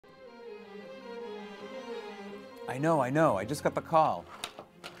I know. I just got the call.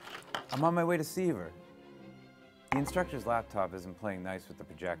 I'm on my way to see her. The instructor's laptop isn't playing nice with the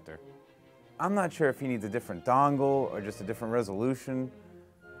projector. I'm not sure if he needs a different dongle or just a different resolution.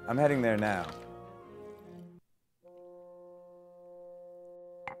 I'm heading there now.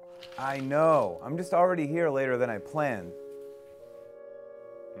 I know. I'm just already here later than I planned.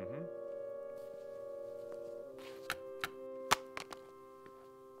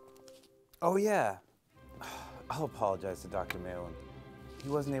 Oh, yeah. I'll apologize to Dr. Malan. He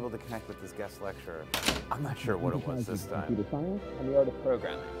wasn't able to connect with his guest lecturer. I'm not sure what it was this time. Computer science and the art of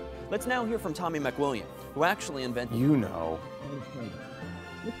programming. Let's now hear from Tommy MacWilliam, who actually invented... You know.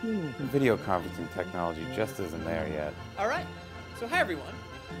 Video conferencing technology just isn't there yet. All right. So, hi, everyone.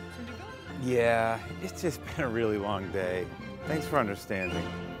 Yeah, it's just been a really long day. Thanks for understanding.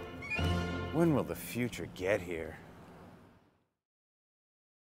 When will the future get here?